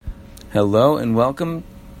Hello and welcome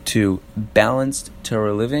to Balanced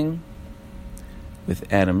Torah Living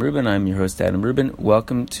with Adam Rubin. I'm your host, Adam Rubin.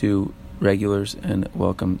 Welcome to regulars and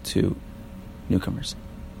welcome to newcomers.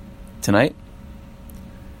 Tonight,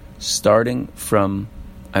 starting from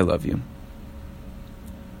I love you.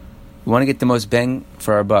 We want to get the most bang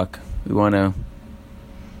for our buck. We want to,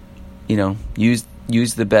 use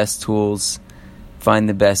the best tools, find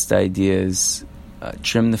the best ideas,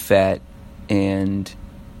 trim the fat, and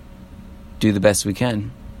do the best we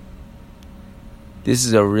can. This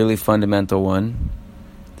is a really fundamental one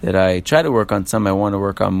that I try to work on some, I want to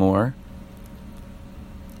work on more,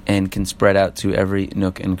 and can spread out to every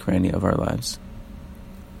nook and cranny of our lives.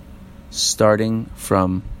 Starting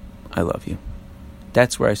from I love you.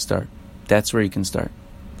 That's where I start. That's where you can start.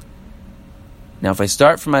 Now, if I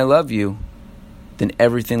start from I love you, then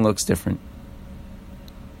everything looks different.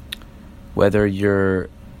 Whether you're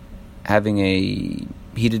having a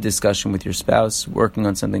heated discussion with your spouse, working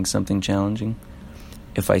on something challenging.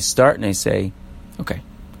 If I start and I say, okay,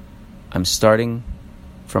 I'm starting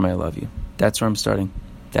from I love you. That's where I'm starting.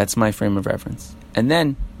 That's my frame of reference. And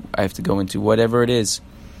then I have to go into whatever it is,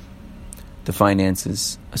 the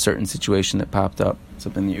finances, a certain situation that popped up,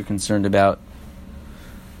 something that you're concerned about,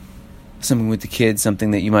 something with the kids,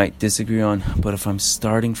 something that you might disagree on. But if I'm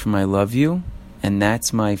starting from I love you, and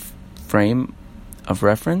that's my frame of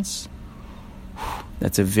reference,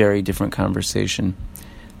 that's a very different conversation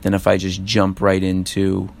than if I just jump right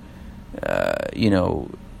into,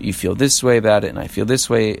 you feel this way about it, and I feel this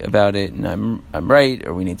way about it, and I'm right,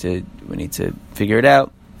 or we need to figure it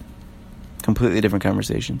out. Completely different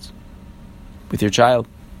conversations with your child.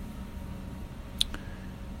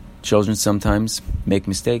 Children sometimes make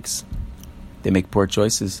mistakes. They make poor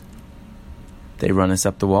choices. They run us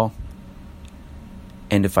up the wall.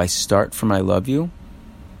 And if I start from I love you,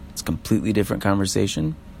 it's a completely different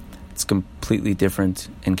conversation. It's a completely different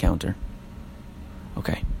encounter.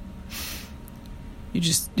 Okay. You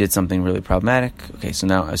just did something really problematic. Okay, so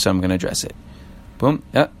I'm going to address it. Boom.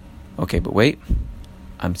 Yeah. Okay, but wait.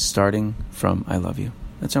 I'm starting from I love you.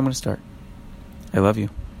 That's how I'm going to start. I love you.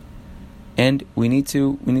 And we need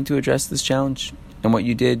to address this challenge. And what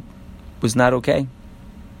you did was not okay.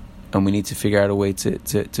 And we need to figure out a way to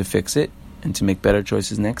fix it and to make better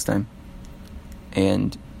choices next time.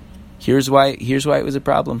 And here's why it was a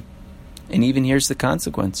problem. And even here's the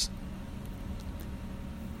consequence.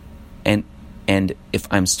 And if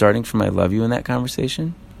I'm starting from I love you in that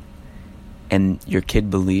conversation, and your kid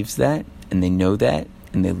believes that, and they know that,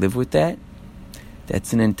 and they live with that,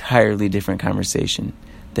 that's an entirely different conversation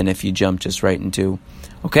than if you jump just right into,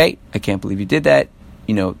 okay, I can't believe you did that,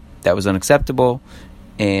 that was unacceptable,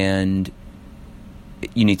 and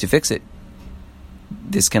you need to fix it.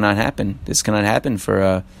 This cannot happen. This cannot happen for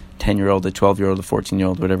a 10-year-old, a 12-year-old, a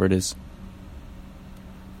 14-year-old, whatever it is.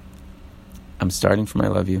 I'm starting from I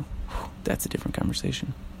love you. That's a different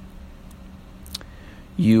conversation.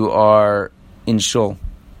 You are in shul,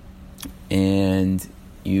 and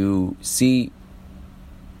you see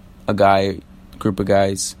a group of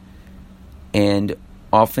guys, and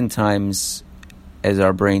oftentimes, as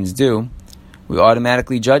our brains do, we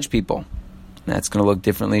automatically judge people. That's going to look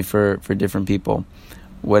differently for different people.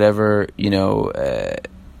 Whatever,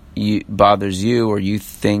 bothers you or you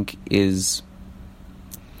think is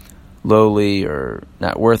lowly or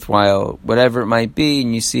not worthwhile, whatever it might be,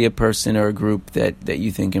 and you see a person or a group that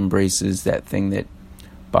you think embraces that thing that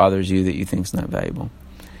bothers you, that you think is not valuable.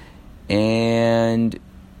 And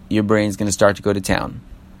your brain's going to start to go to town.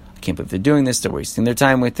 I can't believe they're doing this. They're wasting their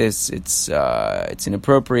time with this. It's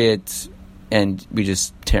inappropriate. And we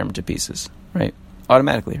just tear them to pieces, right?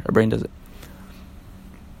 Automatically, our brain does it.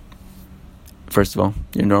 First of all,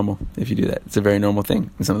 you're normal if you do that. It's a very normal thing.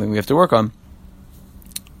 It's something we have to work on.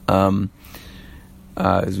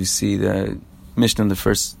 As we see the Mishnah in the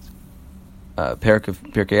first parak of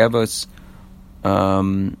Pirkei Avos.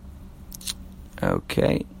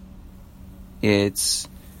 Okay. It's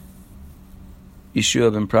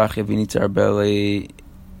Yeshua ben Prachia v'Nitar Beli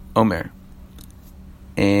Omer.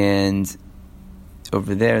 And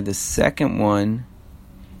over there, the second one,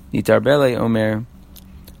 Nitar Beli Omer,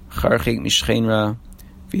 Charchik Mishchenra,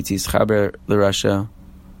 Vitis Chaber L'Rasha,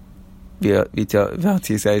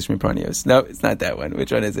 Vitis Aish Miparnios. No, it's not that one.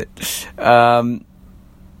 Which one is it?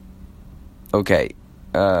 Okay.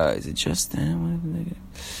 Is it just that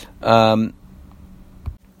one?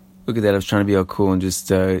 Look at that. I was trying to be all cool and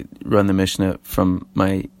just run the Mishnah from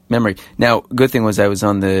my memory. Now, good thing was I was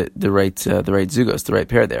on the right zugos, the right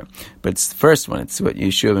pair there. But it's the first one. It's what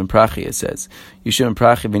Yeshua ben Prachia says. Yeshua ben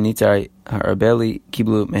Prachia v'nitar ha'arbeli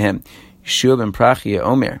kiblu mehem. Yeshua ben Prachia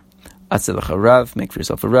omer. Atze lecha rav, make for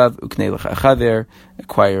yourself a rav. Uknei lecha chaver,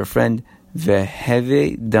 acquire a friend.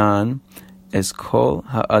 Veheve dan es kol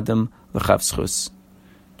ha'adam lechav zchus.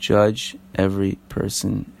 Judge every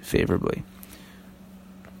person favorably.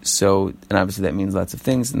 So, and obviously that means lots of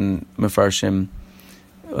things, and Mefarshim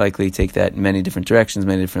likely take that in many different directions,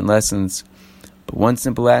 many different lessons. But one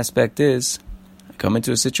simple aspect is, I come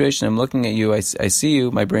into a situation, I'm looking at you, I see you,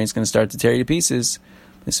 my brain's going to start to tear you to pieces.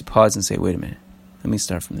 I just pause and say, wait a minute, let me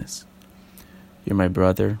start from this. You're my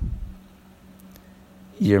brother,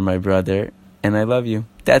 and I love you.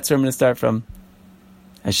 That's where I'm going to start from.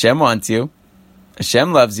 Hashem wants you.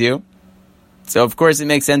 Hashem loves you. So of course it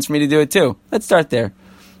makes sense for me to do it too. Let's start there.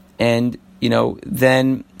 And,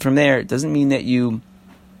 then from there, it doesn't mean that you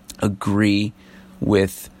agree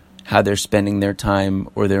with how they're spending their time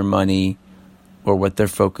or their money or what they're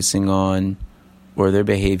focusing on or their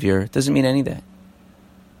behavior. It doesn't mean any of that.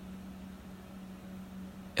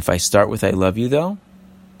 If I start with I love you, though,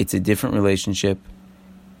 it's a different relationship.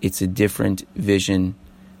 It's a different vision.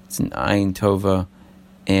 It's an ayin tova.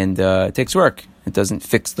 And it takes work. It doesn't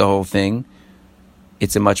fix the whole thing.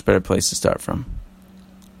 It's a much better place to start from.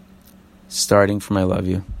 Starting from I love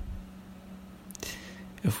you.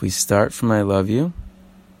 If we start from I love you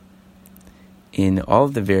in all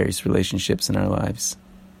of the various relationships in our lives,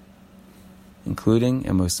 including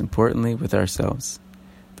and most importantly with ourselves,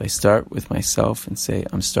 if I start with myself and say,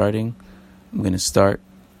 I'm going to start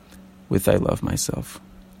with I love myself.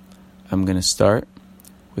 I'm going to start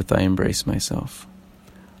with I embrace myself.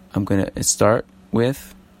 I'm going to start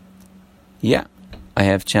with, I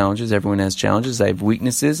have challenges. Everyone has challenges. I have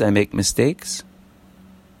weaknesses. I make mistakes.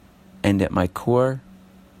 And at my core,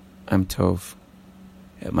 I'm tov.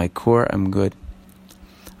 At my core, I'm good.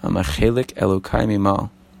 I'm a chelik Elokai mimal.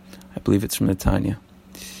 I believe it's from the Tanya.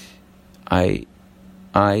 I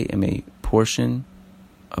am a portion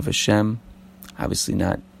of Hashem. Obviously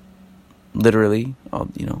not literally,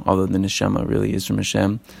 although the neshama really is from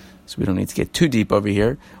Hashem. So we don't need to get too deep over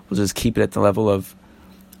here. We'll just keep it at the level of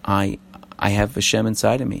I have Hashem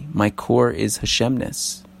inside of me. My core is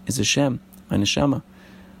Hashemness, is Hashem, my neshama.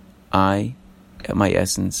 I, at my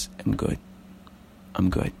essence, am good. I'm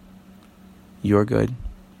good. You're good.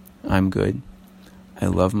 I'm good. I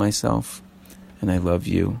love myself, and I love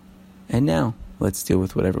you. And now, let's deal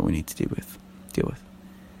with whatever we need to deal with.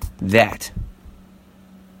 That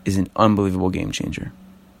is an unbelievable game changer.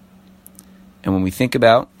 And when we think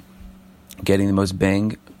about getting the most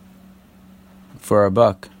bang for our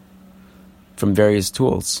buck from various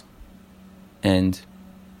tools and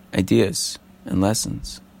ideas and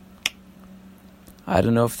lessons, I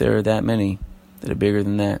don't know if there are that many that are bigger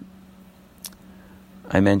than that.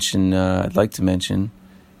 I'd like to mention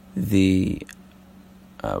the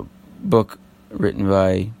book written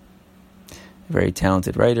by a very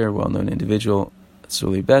talented writer, well-known individual,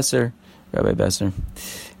 Rabbi Besser,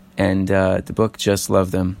 and the book Just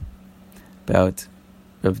Love Them, about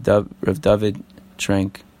Rav David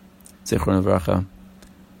Trenk, Zichron Livracha,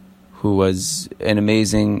 who was an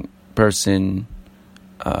amazing person,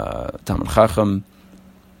 Talmid Chacham,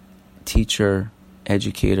 teacher,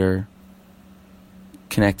 educator,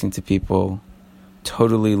 connecting to people,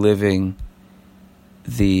 totally living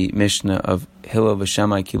the Mishnah of Hillel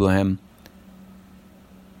v'Shammai Kiblahem,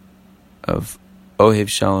 of Ohev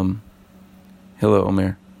Shalom, Hillel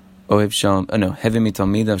Omer, Ohev Shalom, Hevim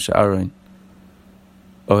mitalmidav sha'aron,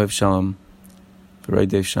 Ohev Shalom,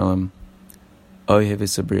 V'roidev Shalom, Ohev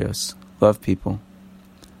Isabrios, love people,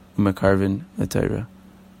 Umekarvin l'Torah,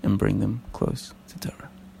 and bring them close to Torah.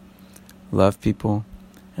 Love people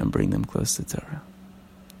and bring them close to Torah.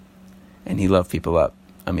 And he loved people up.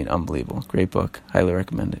 Unbelievable. Great book. Highly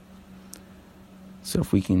recommend it. So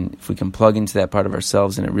if we can plug into that part of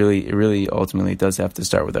ourselves, and it really ultimately does have to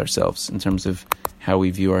start with ourselves in terms of how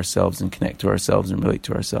we view ourselves and connect to ourselves and relate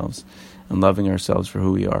to ourselves and loving ourselves for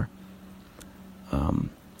who we are.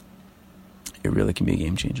 It really can be a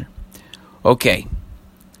game changer. Okay.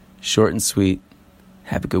 Short and sweet.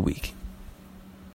 Have a good week.